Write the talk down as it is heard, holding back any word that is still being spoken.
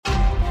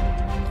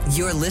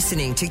You're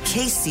listening to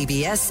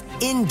KCBS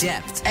In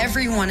Depth.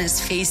 Everyone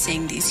is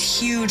facing these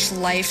huge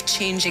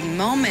life-changing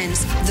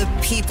moments. The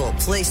people,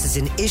 places,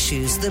 and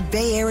issues the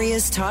Bay Area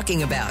is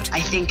talking about. I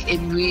think it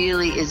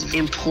really is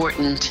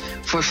important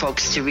for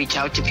folks to reach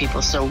out to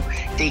people so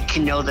they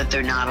can know that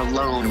they're not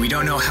alone. We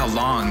don't know how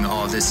long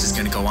all this is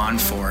going to go on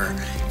for.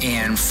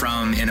 And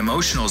from an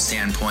emotional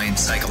standpoint,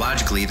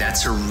 psychologically,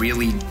 that's a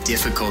really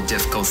difficult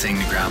thing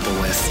to grapple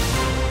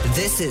with.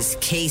 This is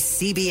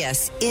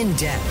KCBS In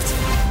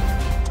Depth.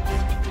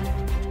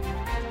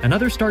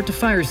 Another start to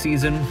fire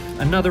season,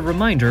 another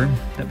reminder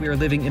that we are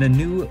living in a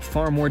new,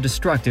 far more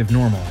destructive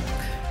normal.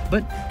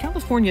 But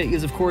California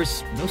is, of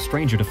course, no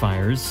stranger to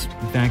fires.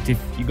 In fact,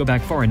 if you go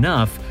back far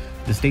enough,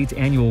 the state's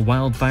annual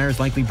wildfires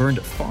likely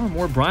burned far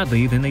more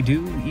broadly than they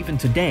do even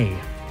today.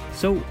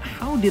 So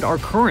how did our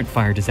current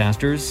fire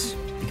disasters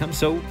become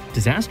so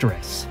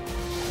disastrous?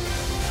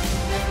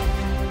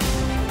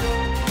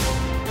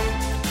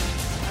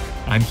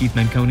 I'm Keith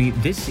Menconi.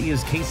 This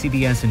is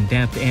KCBS In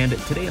Depth, and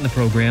today on the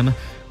program,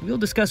 we'll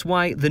discuss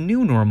why the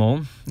new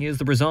normal is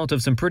the result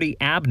of some pretty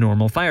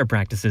abnormal fire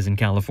practices in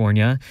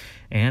California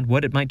and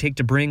what it might take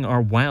to bring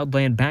our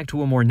wildland back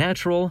to a more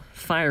natural,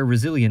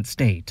 fire-resilient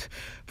state.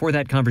 For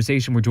that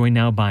conversation, we're joined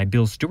now by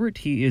Bill Stewart.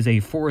 He is a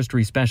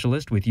forestry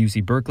specialist with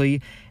UC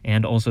Berkeley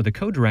and also the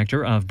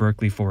co-director of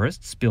Berkeley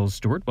Forests. Bill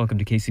Stewart, welcome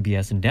to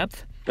KCBS In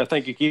Depth.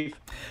 Thank you, Keith.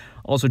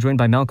 Also joined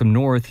by Malcolm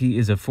North. He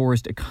is a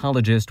forest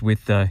ecologist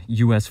with the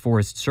U.S.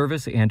 Forest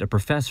Service and a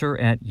professor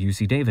at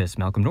UC Davis.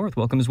 Malcolm North,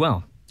 welcome as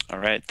well. All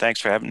right. Thanks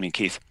for having me,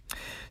 Keith.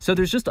 So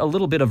there's just a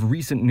little bit of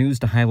recent news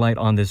to highlight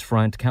on this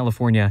front.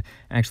 California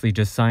actually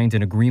just signed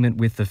an agreement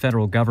with the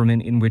federal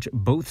government in which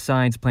both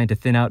sides plan to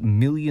thin out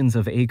millions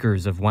of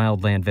acres of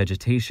wildland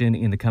vegetation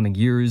in the coming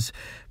years,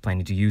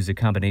 planning to use a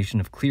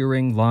combination of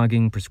clearing,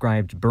 logging,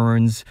 prescribed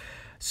burns.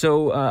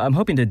 So I'm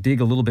hoping to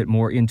dig a little bit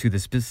more into the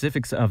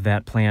specifics of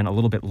that plan a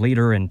little bit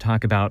later and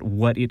talk about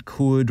what it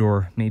could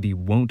or maybe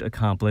won't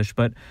accomplish.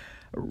 But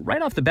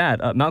right off the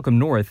bat, Malcolm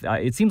North,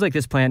 it seems like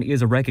this plan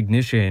is a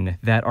recognition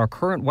that our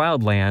current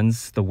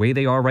wildlands, the way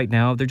they are right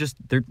now,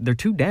 they're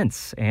too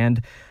dense.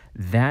 And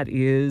that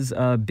is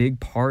a big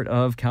part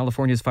of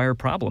California's fire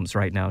problems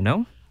right now,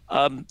 no?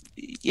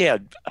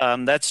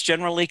 That's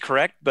generally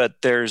correct,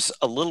 but there's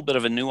a little bit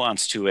of a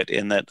nuance to it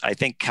in that I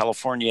think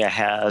California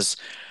has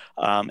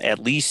at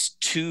least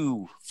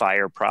two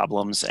fire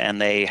problems,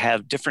 and they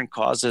have different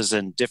causes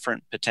and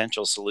different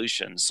potential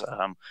solutions.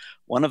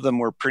 One of them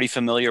we're pretty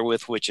familiar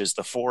with, which is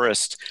the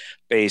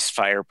forest-based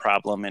fire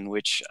problem, in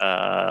which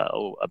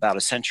about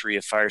a century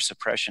of fire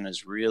suppression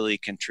has really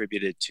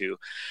contributed to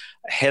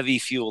heavy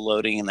fuel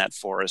loading in that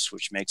forest,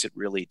 which makes it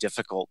really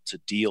difficult to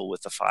deal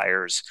with the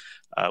fires.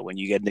 When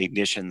you get an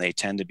ignition, they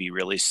tend to be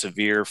really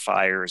severe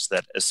fires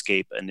that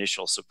escape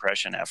initial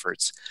suppression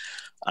efforts.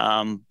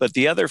 But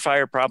the other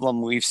fire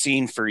problem we've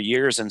seen for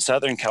years in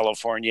Southern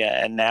California,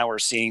 and now we're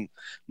seeing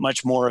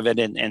much more of it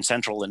in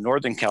Central and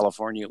Northern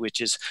California, which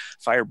is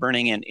fire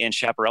burning in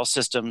chaparral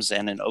systems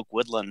and in oak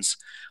woodlands,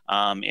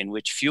 in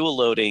which fuel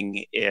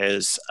loading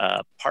is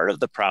part of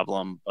the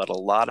problem, but a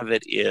lot of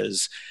it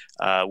is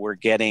we're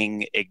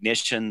getting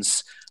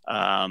ignitions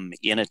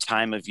in a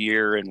time of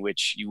year in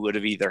which you would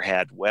have either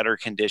had wetter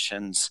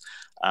conditions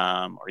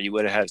or you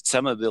would have had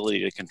some ability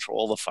to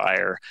control the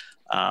fire.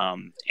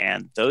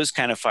 And those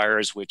kind of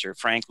fires, which are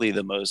frankly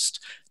the most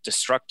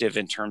destructive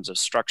in terms of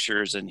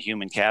structures and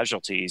human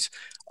casualties,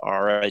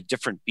 are a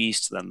different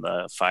beast than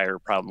the fire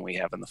problem we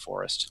have in the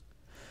forest.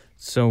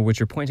 So what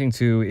you're pointing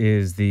to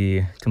is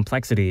the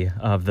complexity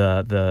of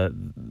the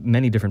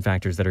many different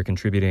factors that are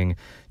contributing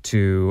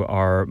to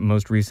our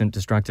most recent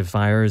destructive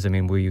fires. I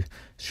mean, we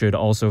should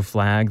also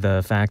flag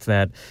the fact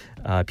that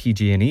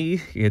PG&E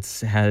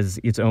has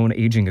its own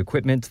aging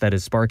equipment that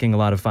is sparking a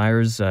lot of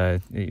fires,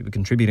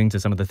 contributing to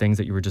some of the things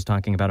that you were just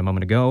talking about a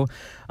moment ago.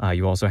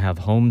 You also have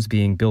homes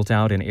being built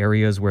out in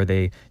areas where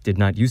they did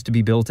not used to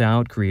be built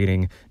out,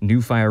 creating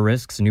new fire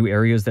risks, new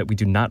areas that we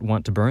do not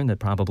want to burn that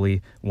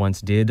probably once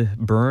did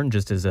burn,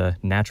 just as a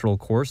natural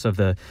course of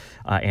the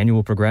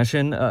annual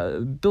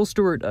progression. Bill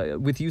Stewart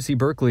with UC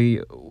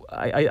Berkeley,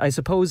 I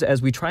suppose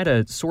as we try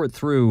to sort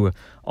through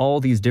all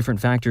these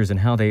different factors and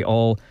how they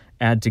all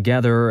add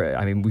together,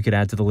 I mean, we could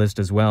add to the list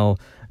as well,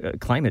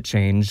 climate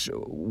change.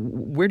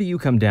 Where do you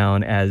come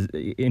down as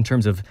in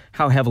terms of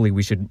how heavily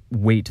we should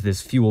weight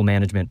this fuel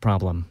management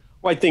problem?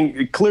 Well, I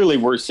think clearly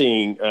we're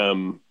seeing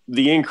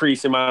the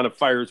increased amount of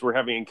fires we're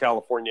having in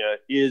California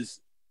is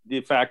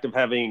the fact of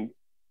having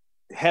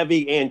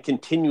heavy and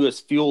continuous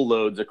fuel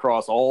loads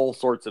across all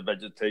sorts of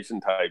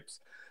vegetation types.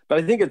 But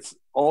I think it's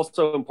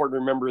also important to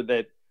remember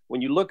that when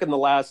you look in the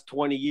last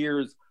 20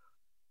 years,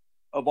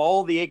 of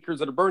all the acres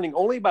that are burning,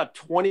 only about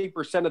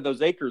 20% of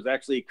those acres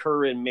actually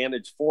occur in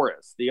managed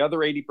forests. The other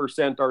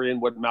 80% are in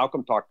what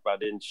Malcolm talked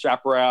about, in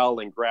chaparral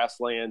and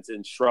grasslands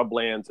and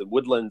shrublands and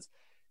woodlands.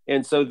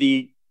 And so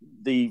the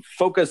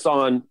focus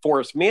on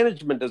forest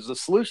management as a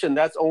solution,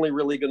 that's only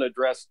really going to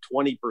address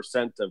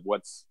 20% of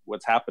what's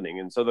happening.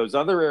 And so those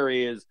other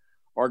areas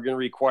are going to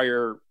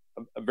require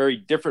a very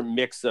different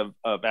mix of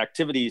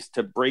activities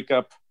to break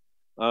up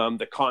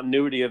the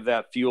continuity of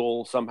that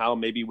fuel somehow,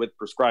 maybe with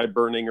prescribed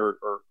burning or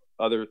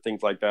other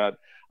things like that.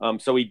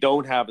 So we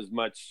don't have as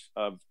much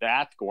of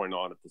that going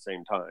on at the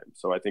same time.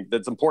 So I think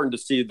that's important to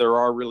see. There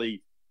are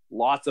really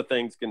lots of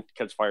things can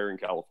catch fire in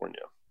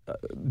California.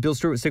 Bill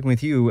Stewart, sticking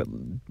with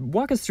you,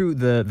 walk us through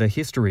the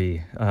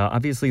history.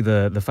 Obviously,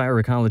 the fire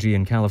ecology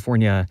in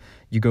California,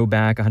 you go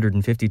back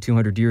 150,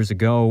 200 years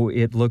ago,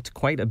 it looked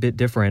quite a bit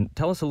different.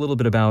 Tell us a little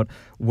bit about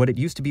what it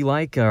used to be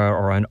like,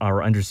 or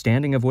our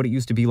understanding of what it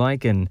used to be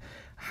like, and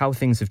how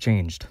things have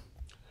changed.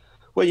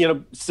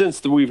 Well,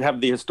 since we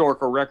have the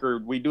historical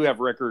record, we do have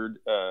record,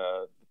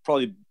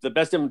 probably the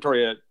best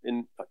inventory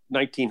in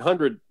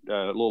 1900,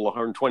 a little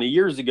 120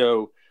 years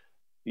ago.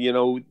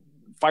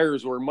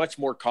 Fires were much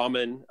more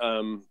common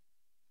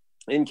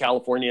in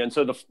California. And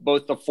so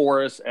both the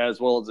forests as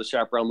well as the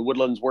chaparral and the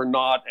woodlands were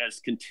not as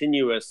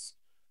continuous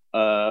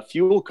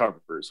fuel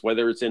covers,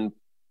 whether it's in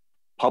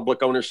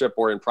public ownership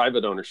or in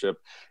private ownership.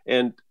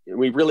 And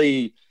we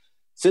really,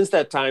 since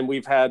that time,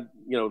 we've had,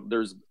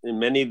 there's in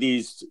many of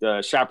these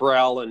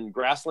chaparral and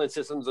grassland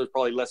systems, there's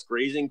probably less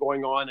grazing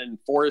going on. And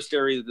forest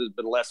areas, there's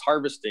been less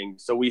harvesting.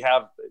 So we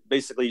have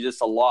basically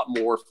just a lot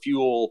more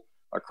fuel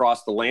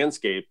across the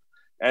landscape,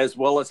 as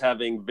well as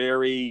having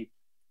very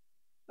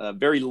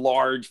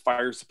large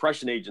fire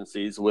suppression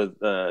agencies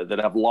that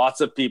have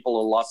lots of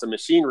people and lots of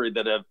machinery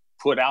that have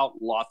put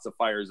out lots of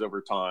fires over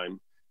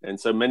time. And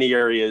so many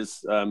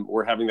areas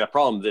we're having that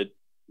problem that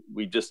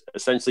we just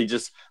essentially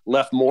just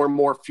left more and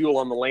more fuel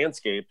on the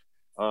landscape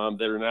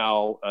that are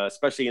now,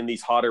 especially in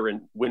these hotter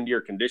and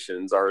windier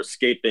conditions, are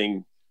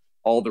escaping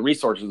all the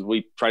resources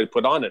we try to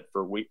put on it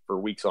for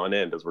weeks on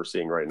end, as we're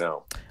seeing right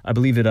now. I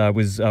believe it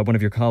was one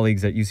of your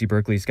colleagues at UC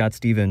Berkeley, Scott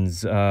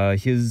Stevens.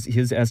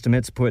 His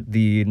estimates put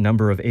the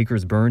number of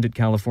acres burned at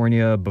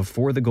California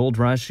before the gold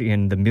rush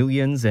in the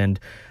millions, and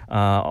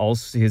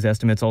also his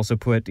estimates also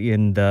put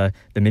in the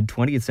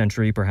mid-20th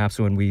century, perhaps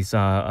when we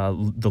saw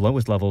the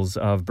lowest levels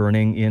of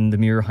burning in the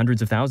mere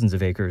hundreds of thousands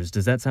of acres.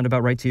 Does that sound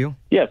about right to you?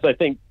 Yes, I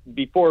think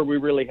before we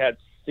really had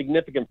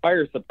significant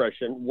fire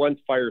suppression. Once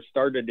fires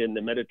started in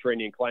the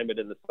Mediterranean climate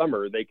in the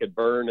summer, they could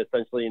burn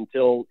essentially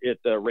until it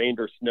rained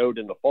or snowed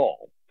in the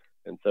fall.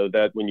 And so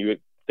that when you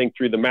think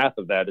through the math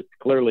of that, it's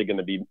clearly going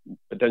to be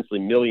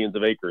potentially millions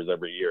of acres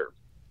every year.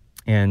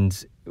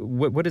 And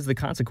what is the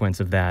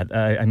consequence of that?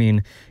 I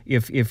mean,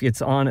 if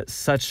it's on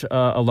such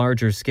a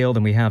larger scale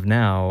than we have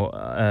now,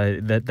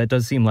 that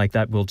does seem like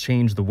that will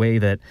change the way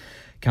that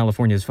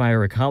California's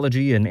fire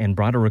ecology and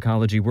broader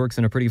ecology works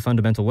in a pretty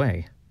fundamental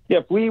way. Yeah,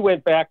 if we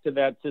went back to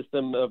that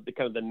system of the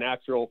kind of the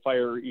natural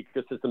fire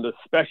ecosystem,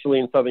 especially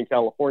in Southern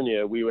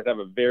California, we would have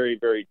a very,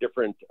 very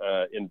different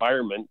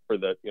environment for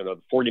the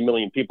 40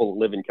 million people that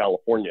live in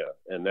California,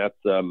 and that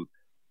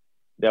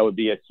would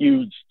be a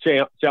huge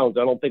challenge.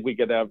 I don't think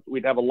we'd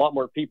have a lot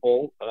more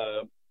people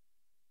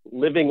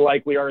living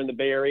like we are in the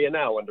Bay Area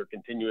now under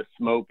continuous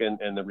smoke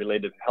and the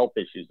related health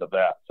issues of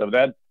that. So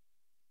that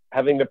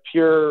having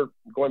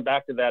going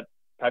back to that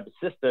type of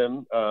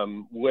system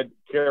would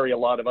carry a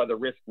lot of other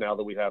risks now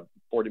that we have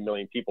 40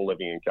 million people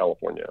living in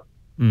California.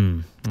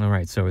 All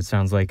right. So it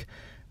sounds like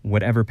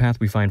whatever path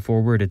we find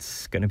forward,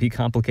 it's going to be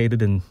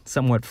complicated and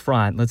somewhat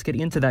fraught. Let's get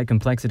into that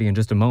complexity in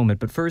just a moment.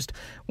 But first,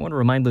 I want to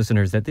remind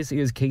listeners that this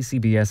is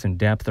KCBS In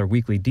Depth, our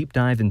weekly deep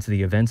dive into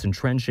the events and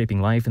trends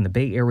shaping life in the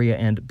Bay Area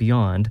and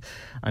beyond.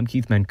 I'm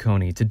Keith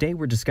Menconi. Today,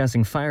 we're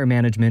discussing fire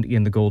management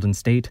in the Golden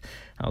State,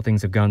 how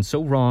things have gone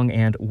so wrong,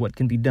 and what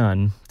can be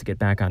done to get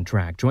back on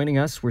track. Joining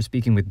us, we're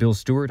speaking with Bill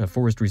Stewart, a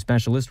forestry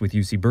specialist with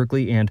UC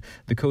Berkeley and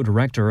the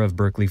co-director of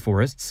Berkeley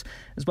Forests,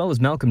 as well as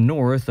Malcolm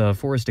North, a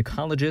forest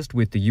ecologist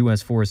with the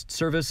U.S. Forest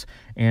Service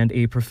and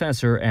a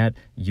professor at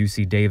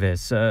UC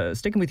Davis.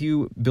 Sticking with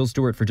you, Bill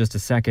Stewart, for just a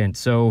second.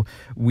 So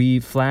we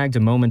flagged a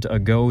moment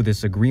ago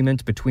this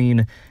agreement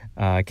between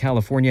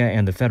California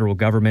and the federal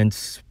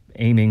government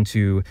aiming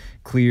to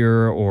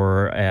clear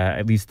or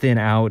at least thin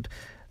out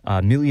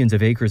millions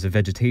of acres of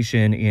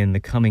vegetation in the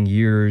coming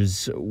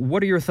years.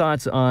 What are your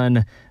thoughts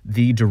on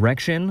the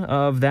direction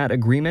of that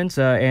agreement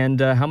and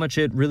how much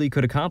it really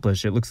could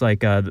accomplish? It looks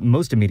like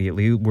most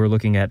immediately we're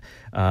looking at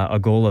a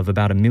goal of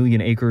about 1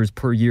 million acres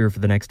per year for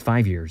the next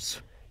 5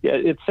 years. Yeah,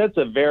 it sets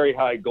a very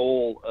high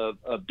goal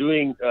of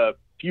doing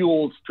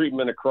fuels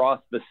treatment across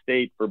the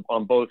state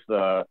on both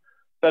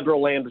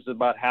federal land, which is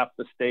about half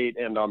the state,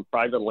 and on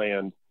private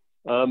land.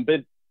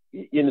 But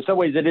in some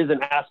ways, it is an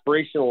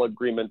aspirational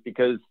agreement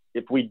because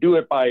if we do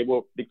it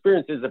the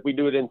experience is if we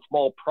do it in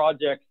small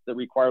projects that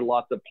require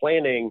lots of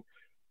planning,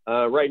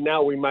 right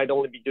now we might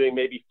only be doing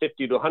maybe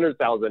 50 to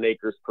 100,000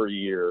 acres per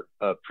year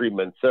of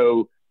treatment.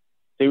 So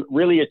to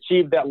really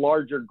achieve that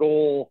larger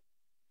goal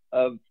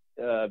of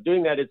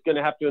doing that, it's going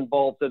to have to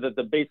involve so that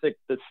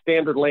the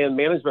standard land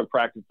management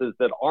practices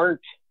that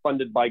aren't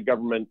funded by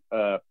government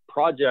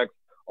projects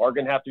are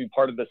going to have to be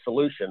part of the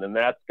solution. And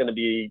that's going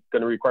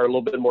to require a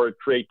little bit more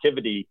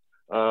creativity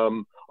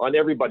on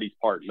everybody's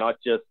part, not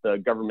just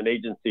government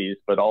agencies,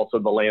 but also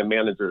the land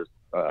managers'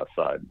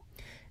 side.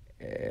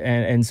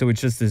 And so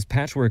it's just this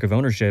patchwork of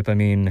ownership. I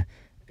mean,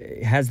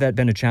 has that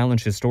been a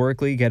challenge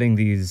historically, getting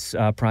these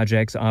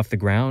projects off the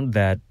ground,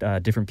 that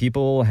different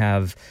people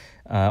have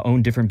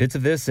owned different bits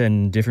of this,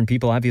 and different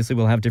people obviously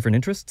will have different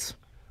interests?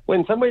 Well,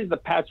 in some ways, the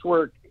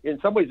patchwork, in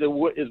some ways,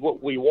 is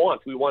what we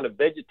want. We want a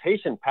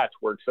vegetation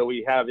patchwork. So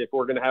we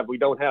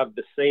don't have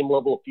the same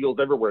level of fuels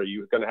everywhere.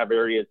 You're going to have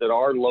areas that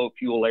are low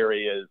fuel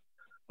areas,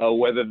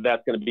 whether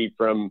that's going to be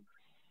from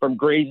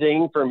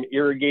grazing, from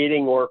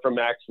irrigating, or from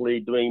actually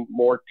doing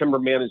more timber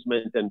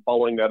management and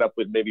following that up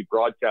with maybe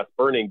broadcast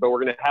burning. But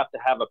we're going to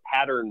have a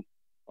pattern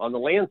on the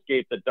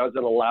landscape that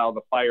doesn't allow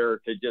the fire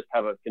to just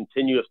have a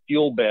continuous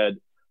fuel bed,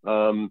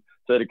 so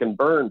that it can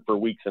burn for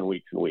weeks and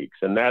weeks and weeks.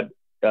 And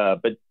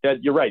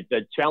you're right.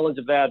 The challenge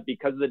of that,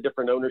 because of the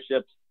different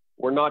ownerships,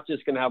 we're not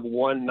just going to have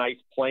one nice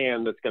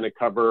plan that's going to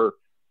cover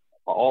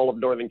all of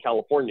Northern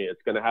California.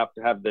 It's going to have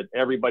that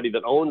everybody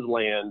that owns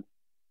land,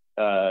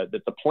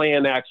 that the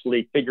plan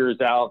actually figures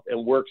out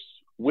and works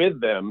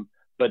with them,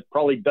 but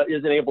probably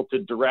isn't able to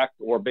direct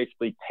or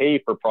basically pay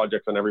for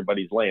projects on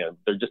everybody's land.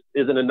 There just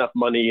isn't enough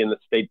money in the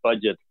state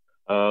budget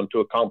to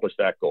accomplish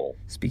that goal.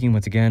 Speaking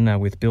once again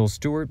with Bill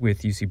Stewart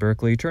with UC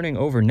Berkeley, turning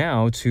over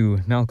now to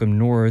Malcolm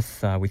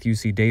North with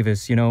UC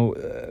Davis.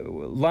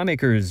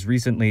 Lawmakers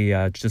recently,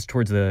 just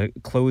towards the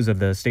close of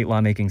the state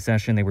lawmaking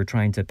session, they were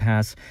trying to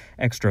pass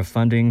extra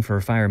funding for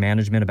fire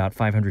management, about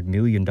 $500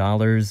 million.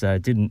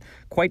 Didn't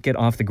quite get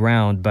off the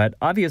ground, but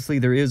obviously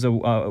there is a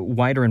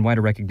wider and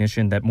wider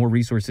recognition that more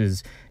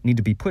resources need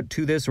to be put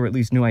to this, or at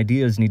least new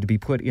ideas need to be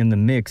put in the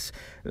mix.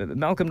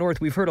 Malcolm North,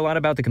 we've heard a lot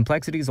about the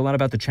complexities, a lot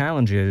about the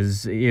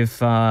challenges.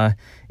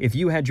 If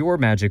you had your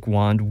magic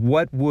wand,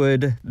 what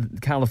would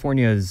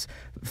California's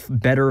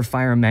better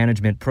fire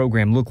management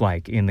program look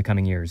like in the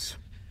coming years?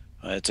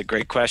 It's a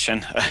great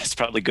question. It's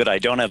probably good I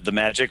don't have the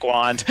magic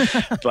wand.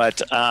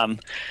 But,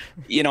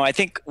 I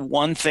think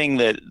one thing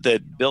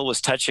that Bill was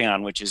touching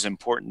on, which is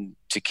important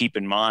to keep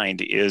in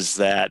mind, is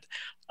that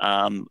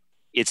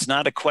it's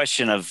not a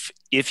question of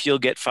if you'll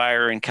get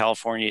fire in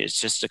California. It's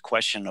just a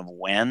question of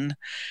when.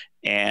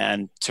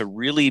 And to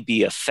really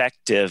be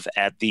effective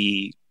at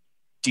being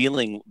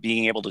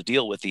able to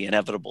deal with the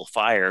inevitable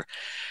fire,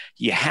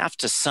 you have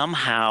to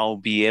somehow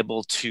be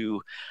able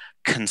to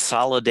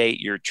consolidate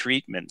your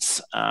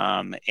treatments.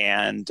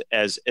 And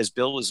as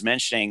Bill was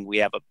mentioning, we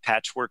have a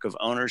patchwork of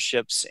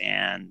ownerships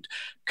and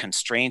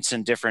constraints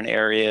in different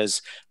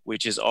areas,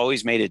 which has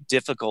always made it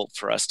difficult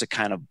for us to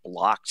kind of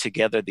block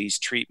together these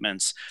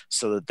treatments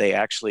so that they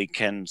actually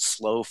can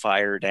slow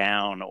fire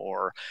down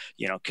or,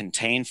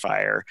 contain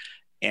fire.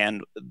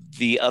 And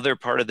the other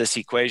part of this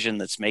equation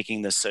that's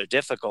making this so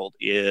difficult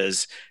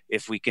is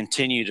if we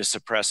continue to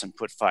suppress and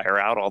put fire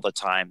out all the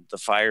time, the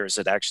fires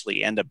that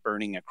actually end up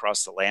burning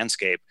across the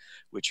landscape,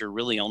 which are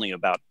really only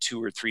about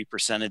 2 or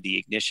 3% of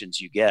the ignitions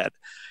you get,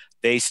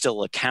 they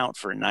still account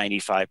for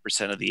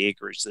 95% of the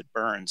acreage that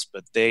burns,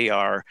 but they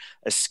are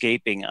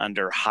escaping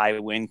under high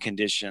wind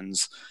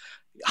conditions,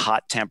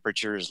 hot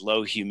temperatures,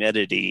 low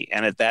humidity.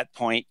 And at that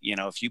point,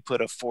 if you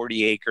put a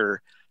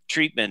 40-acre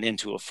treatment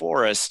into a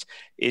forest,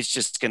 it's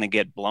just going to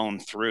get blown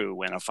through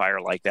when a fire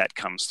like that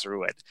comes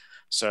through it.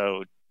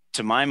 So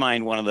to my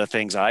mind, one of the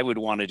things I would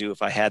want to do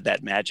if I had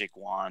that magic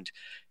wand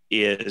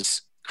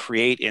is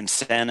create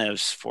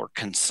incentives for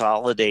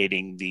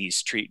consolidating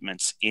these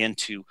treatments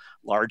into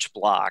large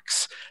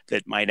blocks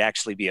that might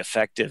actually be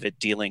effective at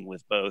dealing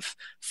with both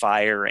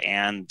fire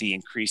and the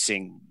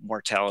increasing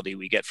mortality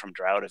we get from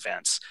drought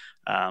events.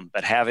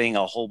 But having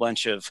a whole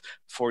bunch of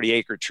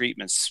 40-acre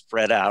treatments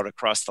spread out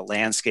across the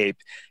landscape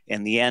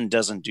in the end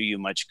doesn't do you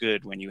much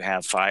good when you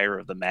have fire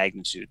of the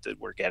magnitude that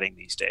we're getting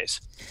these days.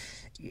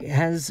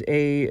 And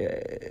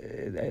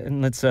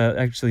let's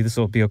actually, this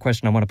will be a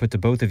question I want to put to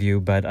both of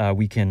you, but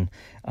we can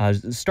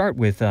start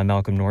with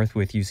Malcolm North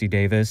with UC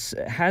Davis.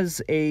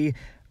 Has a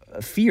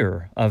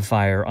fear of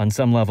fire on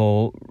some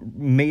level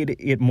made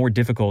it more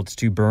difficult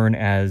to burn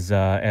as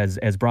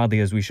broadly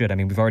as we should? I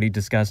mean, we've already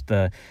discussed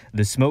the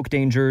smoke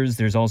dangers.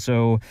 There's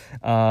also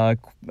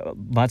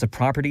lots of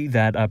property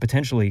that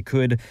potentially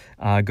could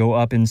go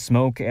up in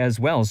smoke as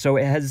well. So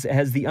has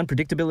the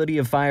unpredictability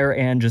of fire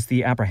and just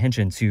the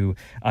apprehension to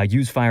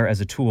use fire as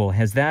a tool,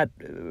 has that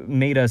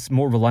made us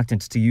more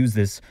reluctant to use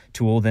this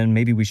tool than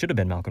maybe we should have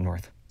been, Malcolm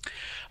North?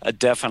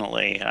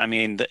 Definitely. I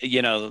mean,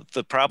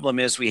 the problem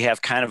is we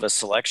have kind of a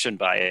selection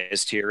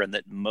bias here, and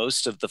that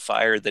most of the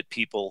fire that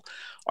people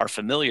are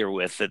familiar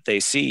with that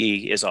they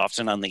see is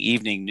often on the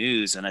evening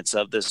news, and it's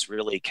of this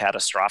really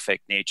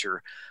catastrophic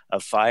nature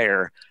of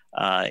fire,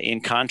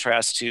 in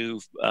contrast to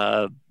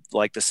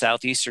like the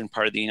southeastern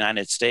part of the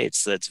United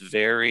States that's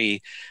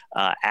very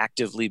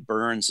actively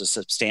burns a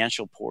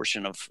substantial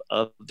portion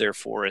of their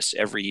forest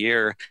every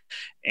year.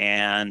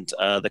 And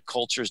the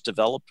culture's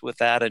developed with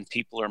that, and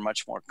people are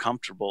much more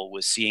comfortable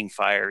with seeing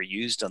fire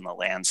used on the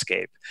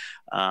landscape.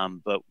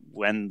 But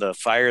when the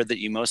fire that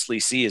you mostly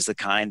see is the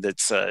kind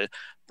that's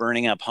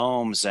burning up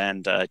homes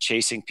and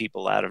chasing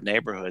people out of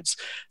neighborhoods,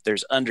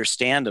 there's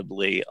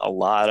understandably a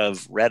lot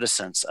of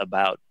reticence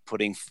about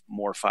putting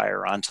more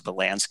fire onto the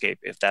landscape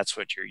if that's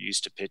what you're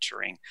used to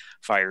picturing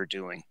fire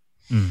doing.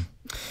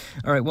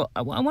 All right. Well,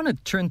 I want to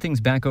turn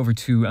things back over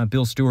to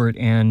Bill Stewart.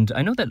 And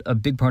I know that a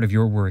big part of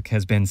your work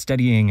has been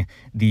studying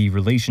the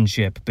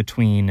relationship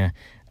between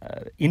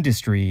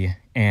industry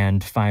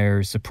and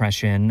fire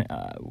suppression.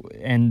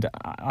 And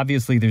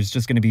obviously, there's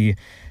just going to be,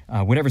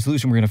 whatever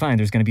solution we're going to find,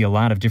 there's going to be a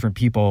lot of different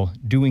people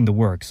doing the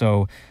work.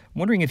 So I'm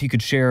wondering if you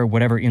could share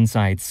whatever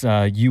insights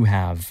you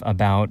have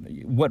about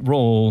what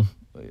role,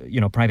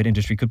 private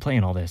industry could play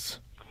in all this.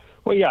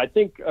 Well, yeah, I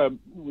think,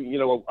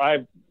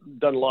 I've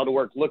done a lot of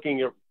work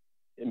looking at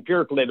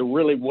empirically to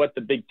really what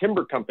the big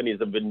timber companies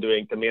have been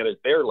doing to manage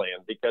their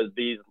land, because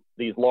these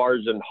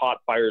large and hot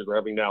fires we're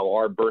having now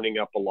are burning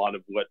up a lot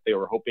of what they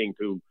were hoping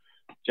to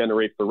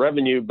generate for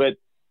revenue. But,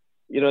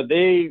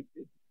 they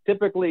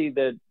typically,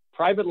 the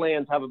private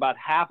lands have about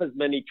half as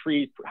many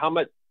trees, how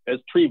much as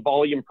tree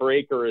volume per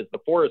acre as the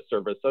Forest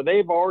Service. So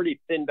they've already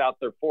thinned out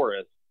their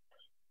forests.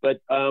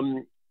 But,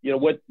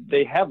 what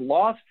they have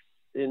lost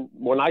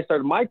when I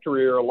started my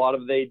career,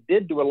 they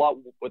did do a lot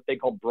what they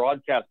call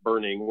broadcast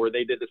burning, where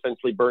they did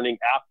essentially burning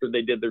after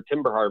they did their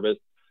timber harvest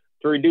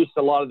to reduce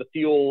a lot of the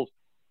fuels.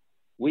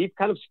 We've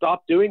kind of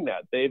stopped doing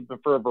that.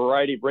 For a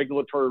variety of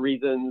regulatory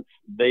reasons,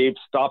 they've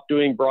stopped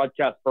doing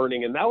broadcast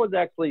burning. And that was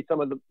actually some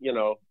of the,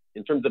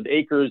 in terms of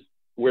acres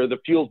where the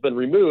fuel's been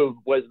removed,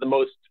 was the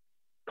most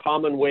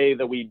common way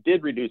that we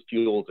did reduce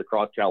fuels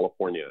across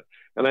California.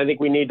 And I think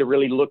we need to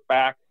really look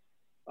back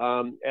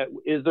at,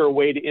 is there a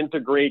way to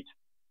integrate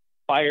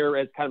fire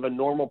as kind of a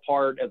normal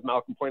part, as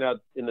Malcolm pointed out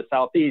in the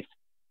Southeast,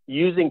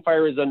 using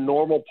fire as a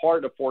normal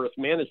part of forest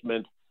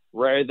management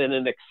rather than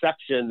an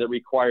exception that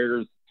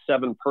requires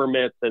 7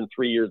 permits and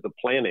 3 years of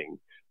planning.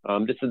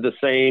 This is the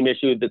same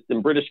issue that's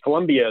in British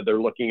Columbia.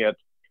 They're looking at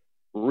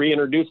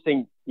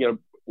reintroducing,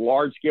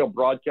 large-scale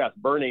broadcast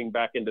burning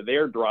back into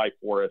their dry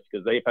forests,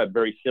 because they've had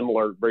very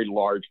similar, very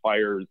large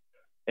fires.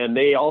 And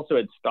they also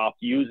had stopped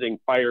using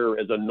fire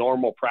as a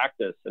normal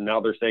practice. And now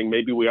they're saying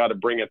maybe we ought to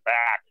bring it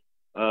back.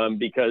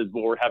 Because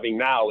what we're having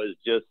now is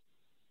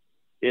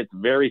it's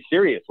very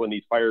serious when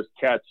these fires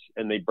catch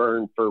and they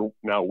burn for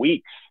now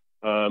weeks,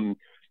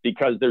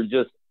 because there's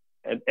just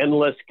an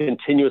endless,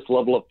 continuous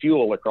level of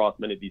fuel across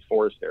many of these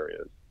forest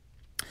areas.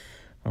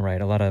 All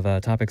right, a lot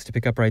of topics to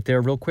pick up right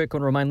there. Real quick, I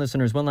want to remind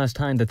listeners one last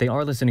time that they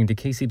are listening to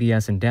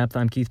KCBS In Depth.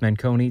 I'm Keith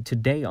Manconi.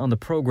 Today on the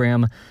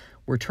program,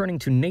 we're turning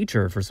to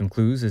nature for some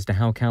clues as to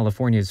how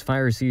California's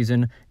fire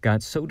season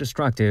got so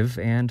destructive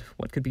and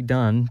what could be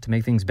done to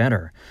make things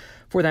better.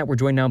 For that, we're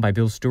joined now by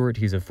Bill Stewart.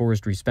 He's a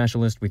forestry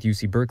specialist with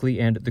UC Berkeley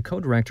and the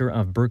co-director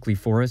of Berkeley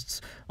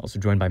Forests. Also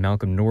joined by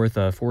Malcolm North,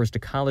 a forest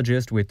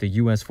ecologist with the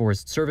U.S.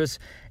 Forest Service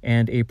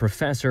and a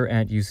professor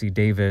at UC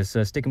Davis.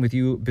 Sticking with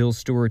you, Bill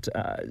Stewart.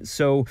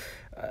 So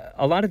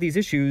a lot of these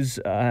issues,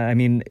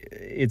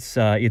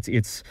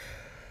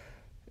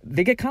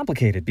 they get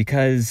complicated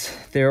because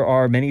there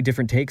are many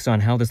different takes on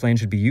how this land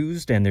should be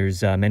used, and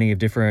there's many of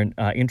different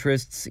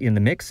interests in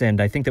the mix.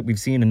 And I think that we've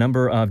seen a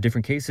number of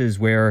different cases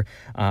where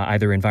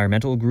either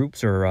environmental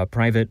groups or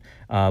private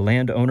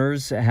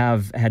landowners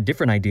have had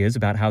different ideas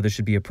about how this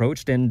should be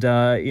approached. And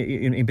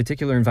in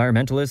particular,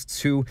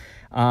 environmentalists who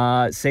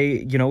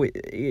say,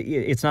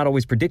 it's not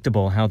always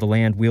predictable how the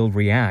land will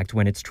react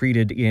when it's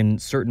treated in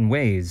certain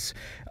ways.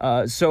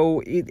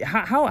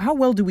 How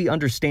well do we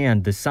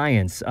understand the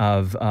science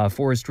of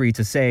forestry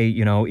to say,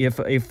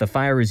 if the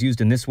fire is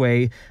used in this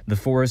way, the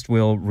forest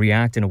will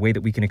react in a way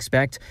that we can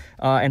expect?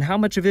 And how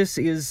much of this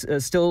is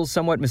still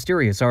somewhat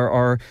mysterious?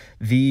 Are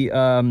the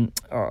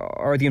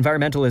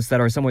environmentalists that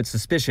are somewhat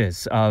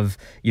suspicious of,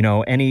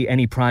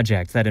 any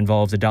project that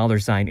involves a dollar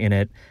sign in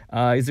it?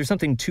 Is there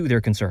something to their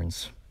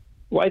concerns?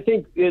 Well, I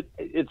think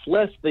it's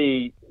less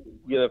the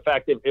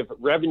fact that if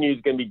revenue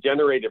is going to be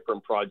generated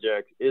from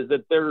projects, is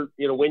that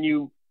when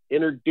you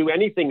do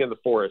anything in the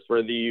forest,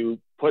 whether you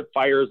put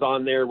fires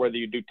on there, whether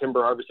you do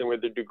timber harvesting,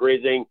 whether you do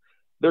grazing,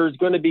 there's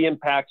going to be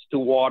impacts to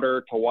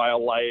water, to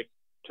wildlife,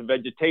 to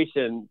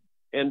vegetation.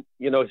 And,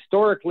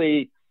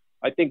 historically,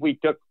 I think we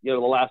took, the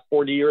last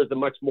 40 years, a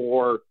much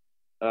more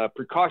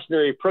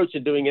precautionary approach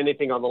to doing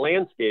anything on the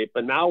landscape.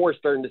 But now we're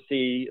starting to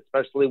see,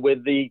 especially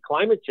with the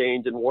climate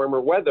change and warmer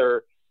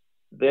weather,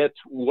 that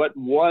what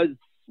was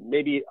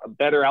maybe a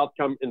better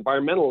outcome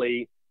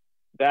environmentally,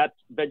 that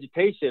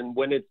vegetation,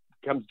 when it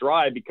becomes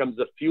dry, becomes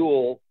a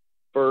fuel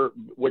for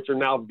which are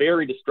now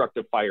very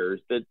destructive fires.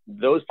 That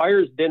those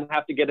fires didn't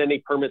have to get any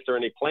permits or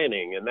any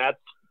planning. And that's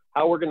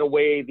how we're going to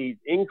weigh these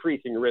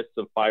increasing risks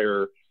of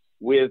fire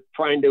with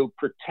trying to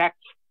protect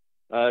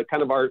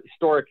kind of our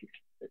historic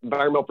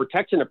environmental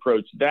protection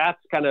approach. That's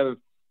kind of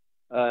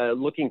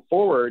looking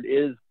forward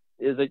is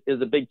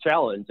a big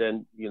challenge.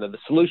 And, the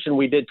solution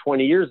we did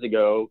 20 years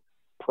ago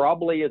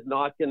probably is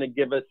not going to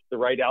give us the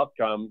right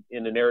outcome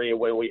in an area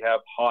where we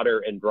have hotter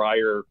and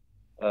drier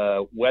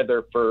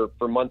weather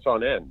for months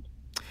on end.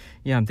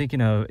 Yeah, I'm thinking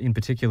in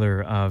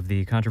particular of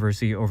the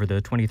controversy over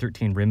the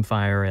 2013 Rim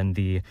Fire and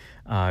the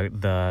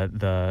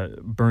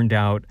burned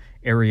out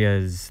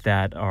areas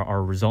that are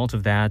a result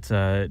of that.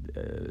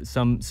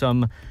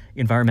 Some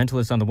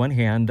environmentalists on the one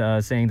hand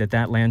saying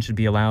that land should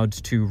be allowed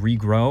to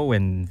regrow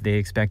and they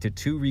expect it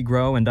to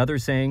regrow, and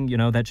others saying,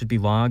 that should be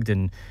logged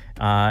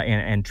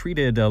and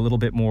treated a little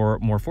bit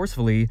more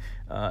forcefully.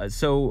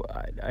 So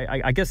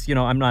I guess,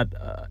 I'm not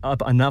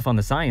up enough on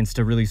the science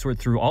to really sort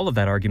through all of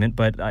that argument,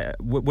 but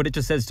what it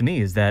just says to me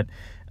is that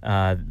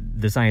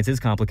the science is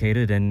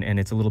complicated and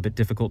it's a little bit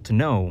difficult to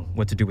know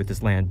what to do with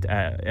this land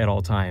at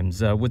all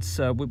times. What's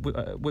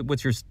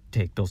your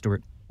take, Bill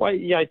Stewart? Well,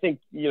 yeah, I think,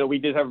 we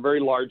did have a very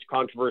large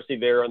controversy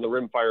there on the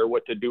rimfire,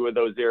 what to do with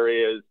those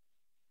areas.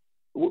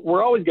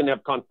 We're always going to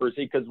have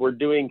controversy because we're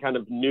doing kind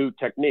of new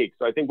techniques.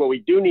 So I think what we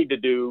do need to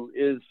do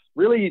is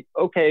really,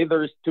 okay,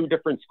 there's two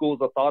different schools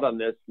of thought on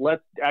this.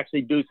 Let's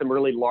actually do some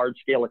really large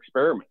scale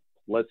experiments.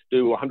 Let's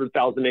do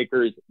 100,000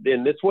 acres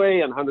in this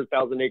way and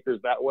 100,000 acres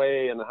that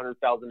way and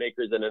 100,000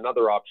 acres in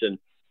another option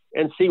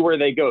and see where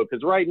they go.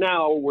 Because right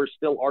now we're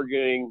still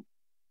arguing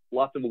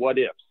lots of what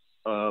ifs.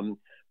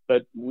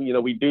 But,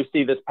 we do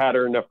see this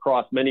pattern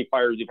across many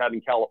fires you've had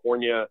in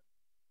California.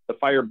 The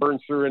fire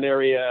burns through an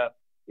area,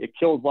 it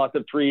kills lots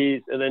of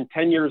trees, and then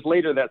 10 years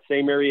later, that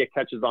same area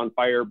catches on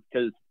fire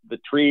because the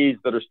trees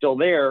that are still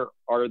there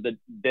are the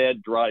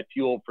dead, dry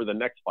fuel for the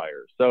next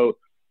fire. So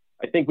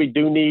I think we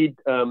do need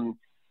some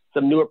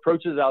new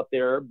approaches out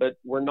there, but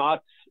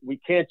we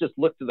can't just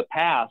look to the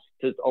past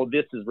to,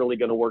 this is really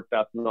going to work,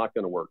 that's not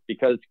going to work.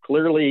 Because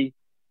clearly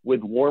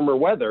with warmer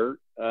weather,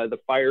 the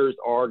fires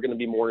are going to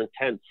be more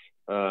intense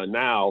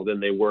now than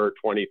they were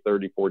 20,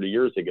 30, 40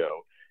 years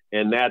ago.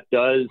 And that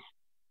does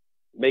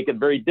make it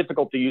very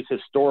difficult to use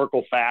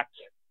historical facts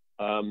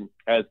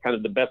as kind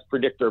of the best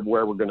predictor of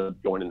where we're going to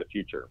go in the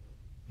future.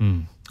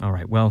 All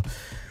right. Well,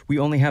 we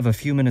only have a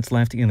few minutes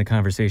left in the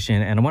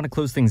conversation, and I want to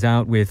close things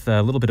out with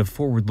a little bit of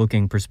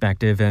forward-looking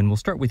perspective. And we'll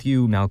start with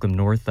you, Malcolm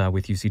North,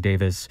 with UC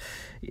Davis.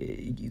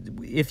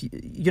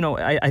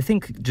 I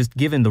think just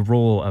given the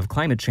role of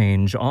climate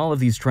change, all of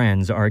these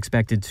trends are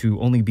expected to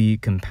only be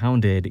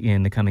compounded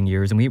in the coming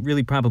years. And we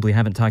really probably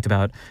haven't talked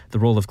about the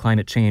role of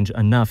climate change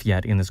enough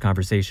yet in this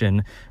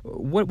conversation.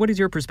 What is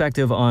your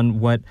perspective on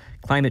what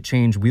climate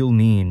change will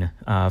mean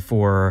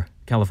for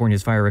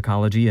California's fire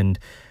ecology and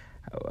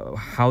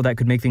how that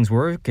could make things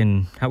work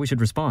and how we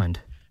should respond?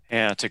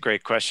 Yeah, it's a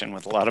great question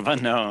with a lot of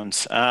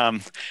unknowns.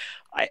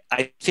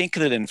 I think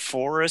that in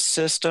forest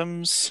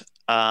systems,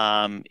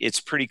 it's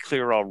pretty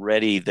clear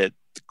already that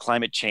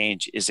climate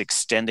change is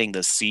extending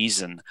the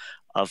season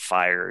of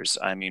fires.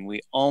 I mean,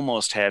 we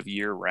almost have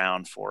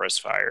year-round forest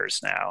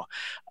fires now,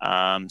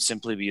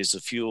 simply because the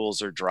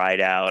fuels are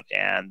dried out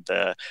and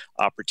the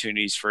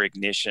opportunities for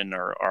ignition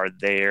are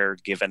there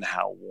given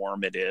how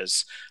warm it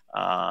is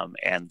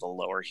and the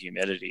lower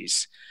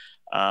humidities.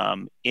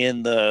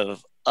 In the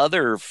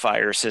other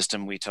fire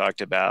system we talked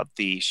about,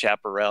 the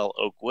Chaparral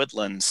Oak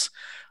Woodlands,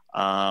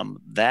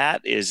 that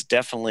is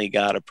definitely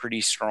got a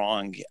pretty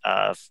strong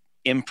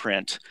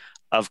imprint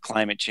of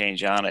climate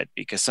change on it,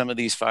 because some of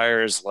these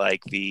fires,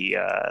 like the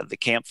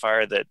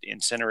campfire that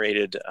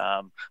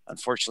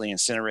unfortunately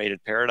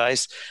incinerated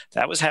Paradise,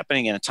 that was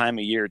happening in a time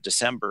of year,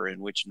 December, in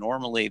which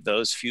normally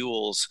those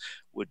fuels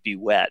would be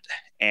wet.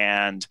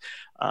 And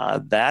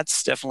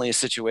that's definitely a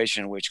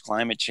situation in which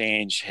climate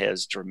change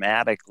has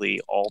dramatically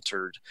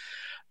altered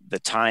the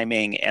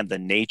timing and the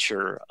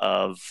nature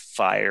of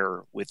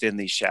fire within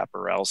these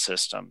chaparral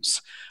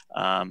systems.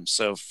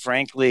 So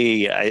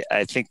frankly,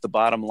 I think the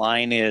bottom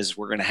line is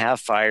we're going to have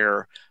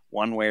fire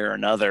one way or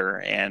another,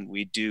 and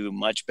we do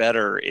much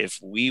better if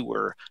we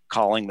were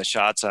calling the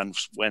shots on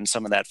when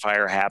some of that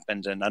fire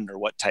happened and under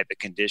what type of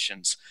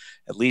conditions.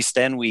 At least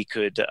then we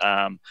could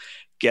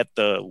get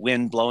the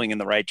wind blowing in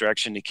the right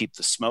direction to keep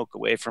the smoke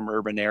away from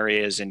urban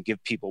areas and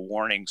give people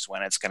warnings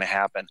when it's going to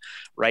happen.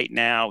 Right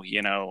now,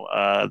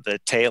 the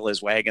tail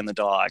is wagging the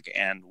dog,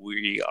 and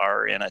we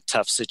are in a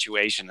tough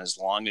situation as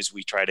long as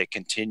we try to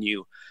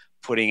continue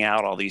putting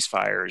out all these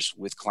fires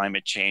with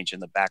climate change in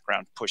the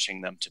background,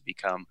 pushing them to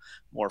become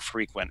more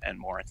frequent and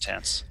more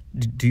intense.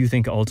 Do you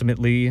think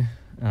ultimately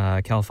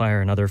CAL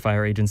FIRE and other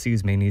fire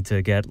agencies may need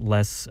to get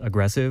less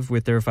aggressive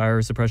with their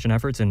fire suppression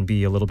efforts and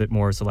be a little bit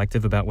more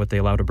selective about what they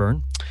allow to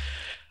burn?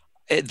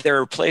 There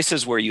are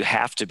places where you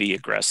have to be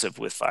aggressive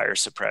with fire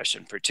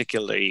suppression,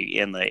 particularly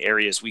in the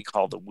areas we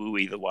call the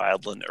WUI, the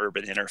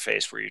wildland-urban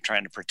interface, where you're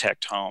trying to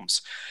protect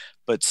homes.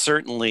 But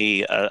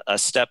certainly a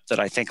step that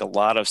I think a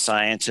lot of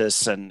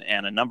scientists and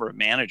a number of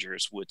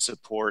managers would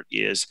support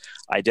is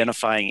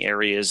identifying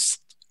areas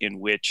in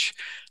which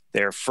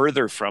they're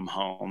further from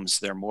homes,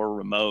 they're more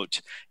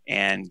remote,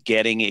 and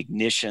getting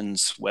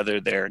ignitions, whether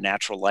they're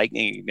natural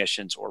lightning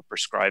ignitions or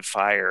prescribed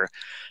fire,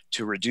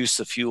 to reduce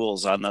the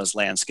fuels on those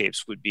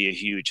landscapes would be a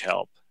huge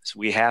help. So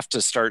we have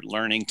to start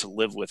learning to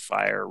live with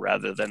fire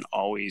rather than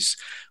always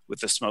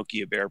with the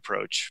Smokey a Bear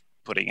approach,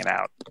 putting it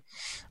out.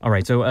 All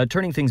right. So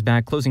turning things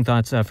back, closing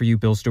thoughts for you,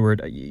 Bill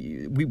Stewart.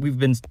 We've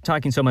been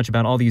talking so much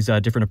about all these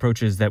different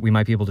approaches that we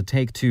might be able to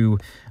take to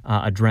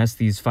address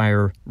these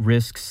fire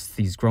risks,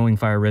 these growing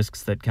fire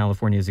risks that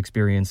California is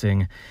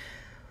experiencing.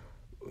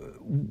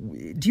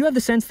 do you have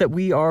the sense that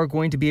we are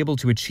going to be able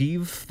to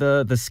achieve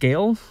the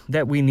scale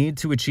that we need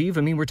to achieve?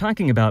 I mean, we're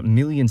talking about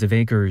millions of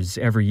acres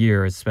every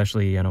year,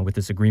 especially, with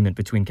this agreement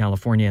between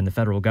California and the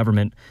federal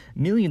government.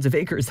 Millions of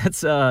acres,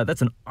 that's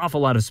an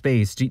awful lot of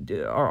space.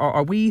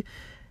 Are we,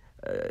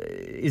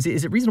 is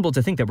it reasonable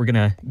to think that we're going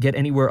to get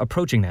anywhere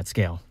approaching that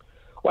scale?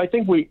 Well, I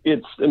think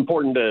it's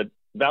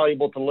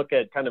valuable to look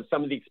at kind of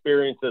some of the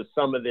experience of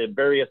some of the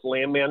various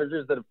land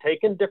managers that have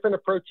taken different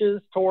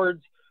approaches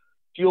towards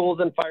fuels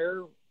and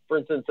fire. For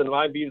instance, in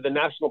my view, the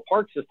National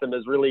Park System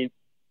has really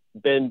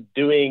been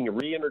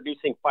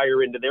reintroducing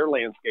fire into their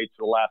landscapes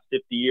for the last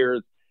 50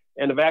 years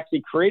and have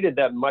actually created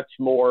that much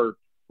more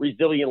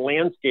resilient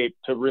landscape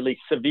to really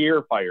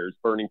severe fires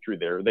burning through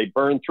there. They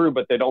burn through,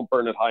 but they don't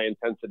burn at high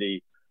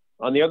intensity.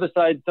 On the other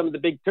side, some of the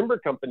big timber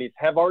companies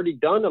have already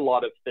done a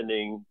lot of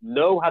thinning,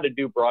 know how to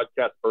do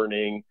broadcast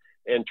burning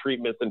and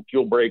treatments and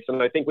fuel breaks.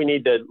 And I think we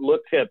need to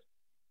look at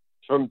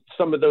from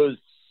some of those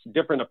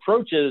different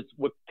approaches.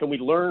 What can we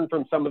learn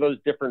from some of those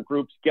different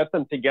groups, get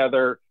them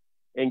together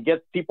and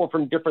get people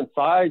from different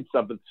sides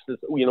of it?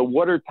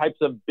 What are types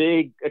of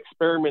big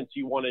experiments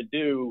you want to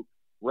do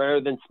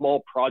rather than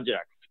small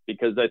projects?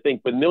 Because I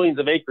think with millions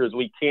of acres,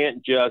 we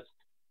can't just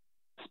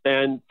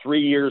spend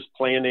 3 years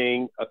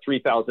planning a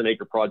 3,000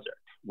 acre project.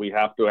 We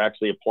have to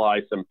actually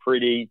apply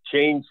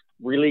change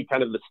really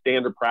kind of the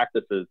standard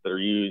practices that are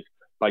used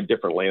by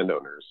different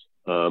landowners.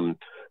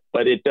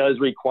 But it does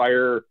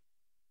require,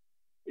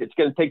 it's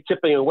going to take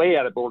chipping away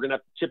at it, but we're going to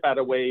have to chip out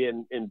away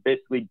in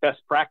basically best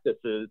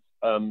practices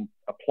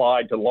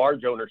applied to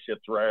large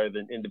ownerships rather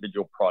than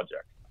individual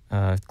projects.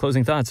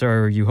 Closing thoughts,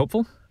 are you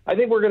hopeful? I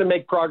think we're going to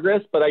make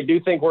progress, but I do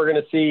think we're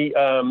going to see,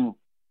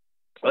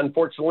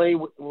 unfortunately,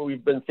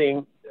 we've been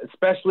seeing,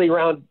 especially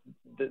around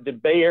the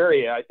Bay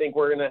Area, I think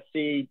we're going to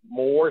see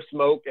more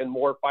smoke and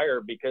more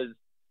fire because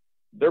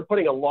they're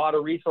putting a lot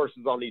of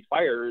resources on these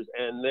fires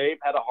and they've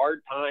had a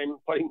hard time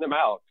putting them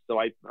out. So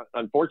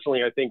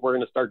unfortunately, I think we're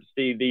going to start to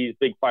see these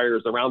big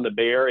fires around the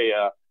Bay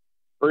Area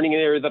burning in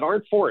areas that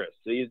aren't forests.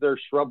 These are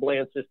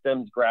shrubland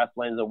systems,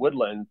 grasslands and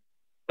woodlands,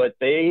 but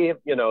they're,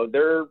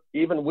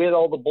 even with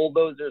all the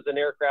bulldozers and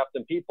aircraft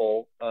and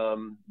people,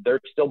 they're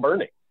still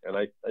burning. And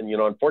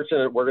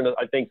unfortunately, we're going to,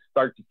 I think,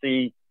 start to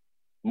see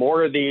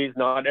more of these,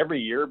 not every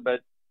year,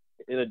 but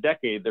in a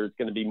decade, there's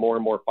going to be more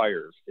and more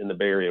fires in the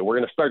Bay Area. We're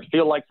going to start to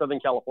feel like Southern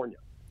California.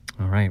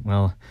 All right.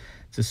 Well,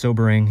 it's a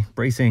sobering,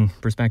 bracing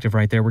perspective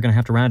right there. We're going to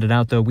have to round it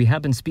out, though. We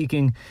have been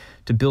speaking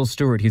to Bill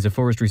Stewart. He's a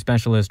forestry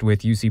specialist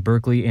with UC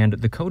Berkeley and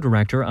the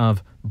co-director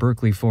of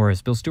Berkeley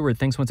Forest. Bill Stewart,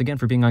 thanks once again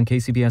for being on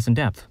KCBS In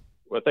Depth.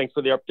 Well, thanks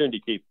for the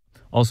opportunity, Keith.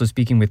 Also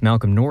speaking with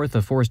Malcolm North,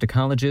 a forest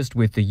ecologist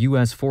with the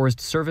U.S. Forest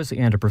Service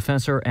and a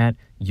professor at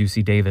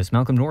UC Davis.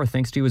 Malcolm North,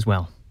 thanks to you as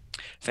well.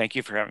 Thank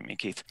you for having me,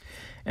 Keith.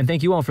 And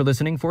thank you all for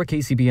listening. For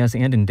KCBS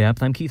and In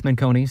Depth, I'm Keith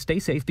Manconi. Stay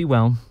safe, be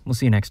well. We'll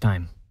see you next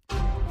time.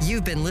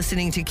 You've been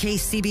listening to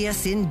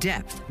KCBS In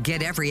Depth.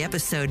 Get every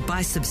episode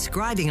by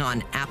subscribing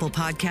on Apple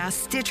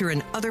Podcasts, Stitcher,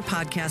 and other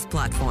podcast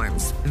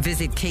platforms.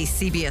 Visit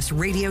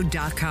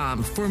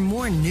kcbsradio.com for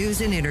more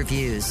news and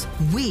interviews.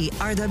 We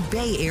are the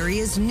Bay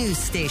Area's news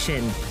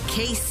station,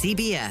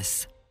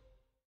 KCBS.